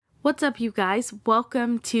What's up, you guys?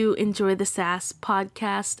 Welcome to Enjoy the Sass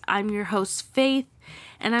podcast. I'm your host, Faith,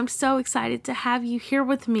 and I'm so excited to have you here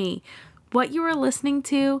with me. What you are listening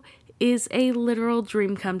to is a literal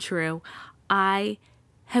dream come true. I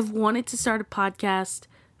have wanted to start a podcast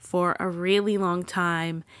for a really long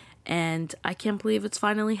time, and I can't believe it's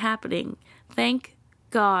finally happening. Thank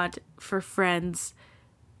God for friends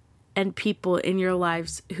and people in your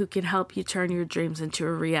lives who can help you turn your dreams into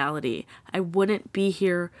a reality. I wouldn't be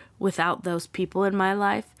here without those people in my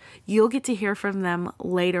life. You'll get to hear from them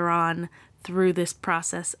later on through this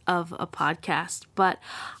process of a podcast. But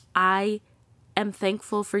I am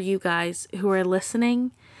thankful for you guys who are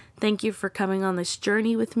listening. Thank you for coming on this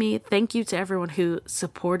journey with me. Thank you to everyone who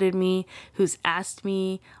supported me, who's asked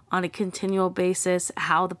me on a continual basis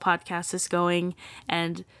how the podcast is going,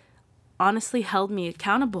 and honestly held me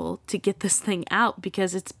accountable to get this thing out,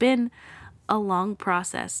 because it's been a long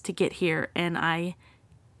process to get here, and I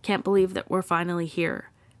can't believe that we're finally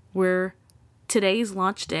here. Today's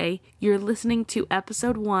launch day. You're listening to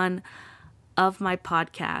episode 1 of my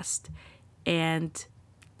podcast, and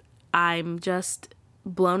I'm just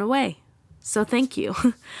blown away. So thank you.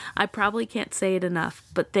 I probably can't say it enough,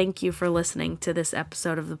 but thank you for listening to this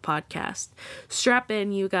episode of the podcast. Strap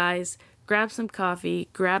in, you guys. Grab some coffee,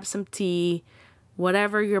 grab some tea,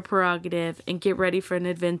 whatever your prerogative, and get ready for an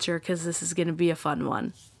adventure, because this is going to be a fun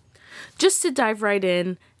one. Just to dive right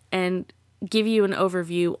in and give you an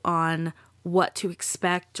overview on what to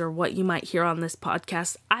expect or what you might hear on this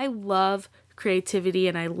podcast. I love creativity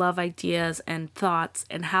and I love ideas and thoughts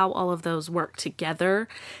and how all of those work together.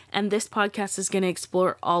 And this podcast is going to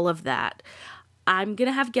explore all of that. I'm going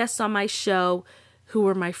to have guests on my show who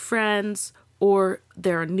are my friends, or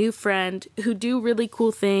they're a new friend who do really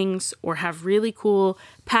cool things or have really cool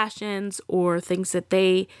passions or things that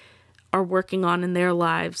they are working on in their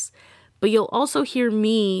lives. But you'll also hear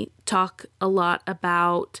me talk a lot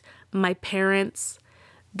about my parents.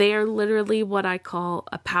 They are literally what I call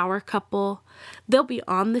a power couple. They'll be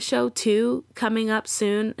on the show too, coming up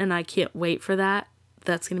soon, and I can't wait for that.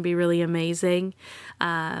 That's going to be really amazing.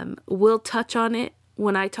 We'll touch on it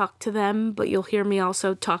when I talk to them, but you'll hear me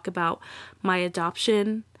also talk about my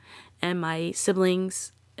adoption and my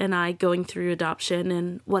siblings and I going through adoption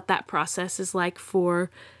and what that process is like for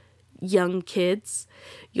young kids.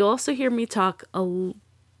 You'll also hear me talk a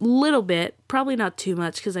little bit, probably not too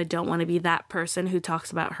much, because I don't want to be that person who talks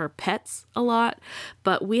about her pets a lot,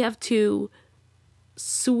 but we have 2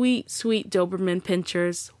 sweet Doberman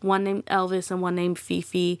pinchers, one named Elvis and one named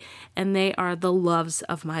Fifi, and they are the loves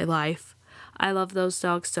of my life. I love those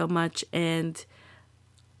dogs so much, and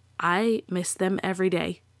I miss them every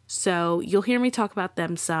day. So you'll hear me talk about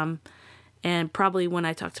them some, and probably when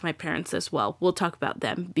I talk to my parents as well, we'll talk about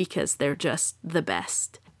them because they're just the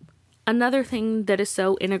best. Another thing that is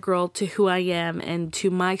so integral to who I am and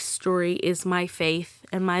to my story is my faith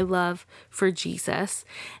and my love for Jesus.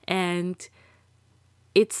 And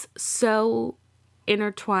it's so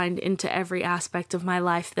intertwined into every aspect of my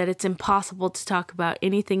life that it's impossible to talk about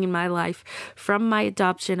anything in my life, from my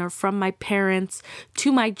adoption or from my parents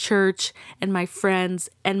to my church and my friends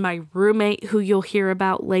and my roommate, who you'll hear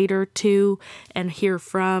about later too and hear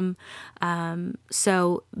from.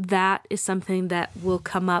 So that is something that will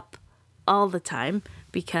come up all the time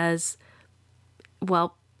because,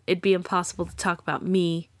 well, it'd be impossible to talk about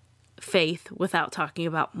me, Faith, without talking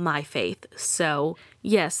about my faith. So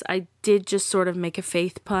yes, I did just sort of make a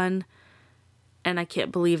faith pun, and I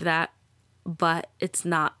can't believe that, but it's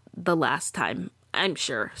not the last time, I'm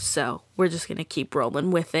sure. So we're just going to keep rolling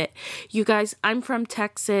with it. You guys, I'm from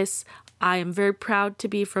Texas. I am very proud to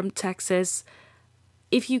be from Texas.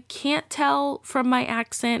 If you can't tell from my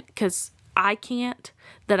accent, because I can't,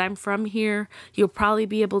 that I'm from here, you'll probably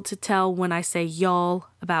be able to tell when I say y'all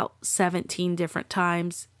about 17 different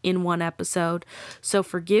times in one episode. So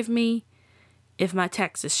forgive me if my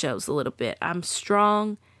Texas shows a little bit. I'm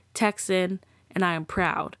strong Texan, and I am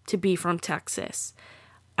proud to be from Texas.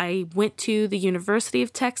 I went to the University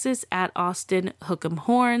of Texas at Austin Hook'em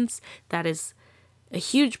Horns. That is a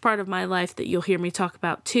huge part of my life that you'll hear me talk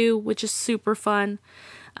about too, which is super fun.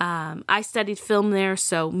 I studied film there,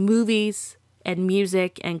 so movies and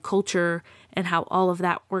music and culture and how all of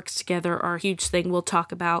that works together are a huge thing we'll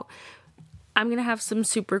talk about. I'm going to have some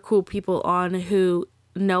super cool people on who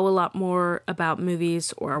know a lot more about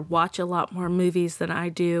movies or watch a lot more movies than I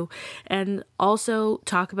do, and also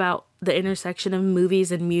talk about the intersection of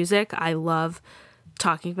movies and music. I love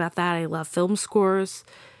talking about that. I love film scores.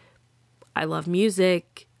 I love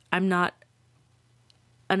music. I'm not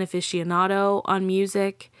an aficionado on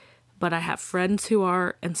music, but I have friends who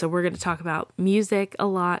are, and so we're going to talk about music a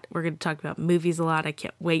lot. We're going to talk about movies a lot. I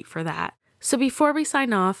can't wait for that. So before we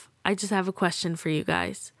sign off, I just have a question for you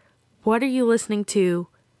guys. What are you listening to,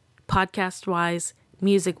 podcast-wise,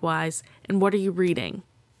 music-wise, and what are you reading?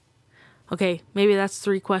 Okay, maybe that's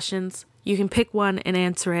 3 questions. You can pick one and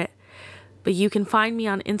answer it. But you can find me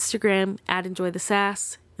on Instagram at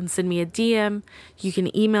EnjoyTheSass and send me a DM. You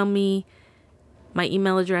can email me. My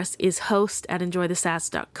email address is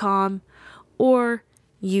host@enjoythesass.com. Or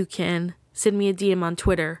you can send me a DM on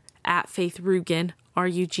Twitter at Faith Rugen,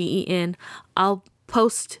 Rugen. I'll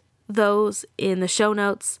post those in the show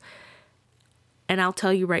notes. And I'll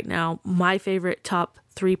tell you right now, my favorite top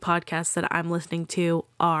 3 podcasts that I'm listening to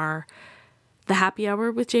are The Happy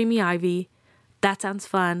Hour with Jamie Ivey, That Sounds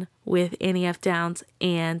Fun with Annie F. Downs,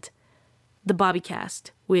 and The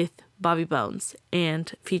Bobbycast with Bobby Bones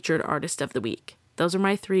and Featured Artist of the Week. Those are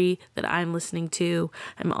my 3 that I'm listening to.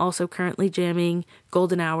 I'm also currently jamming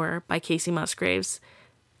Golden Hour by Casey Musgraves.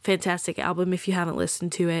 Fantastic album if you haven't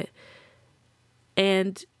listened to it.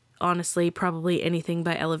 And honestly, probably anything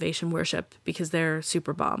by Elevation Worship because they're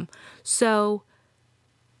super bomb. So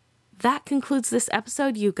that concludes this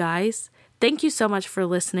episode, you guys. Thank you so much for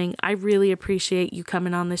listening. I really appreciate you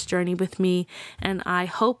coming on this journey with me, and I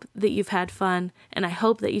hope that you've had fun, and I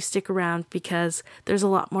hope that you stick around because there's a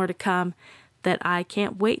lot more to come that I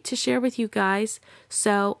can't wait to share with you guys.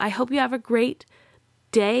 So I hope you have a great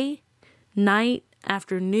day, night,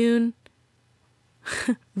 afternoon,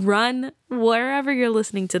 run, wherever you're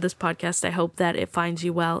listening to this podcast. I hope that it finds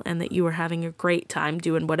you well and that you are having a great time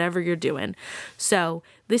doing whatever you're doing. So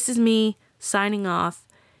this is me signing off.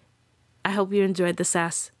 I hope you enjoyed the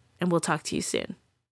sass, and we'll talk to you soon.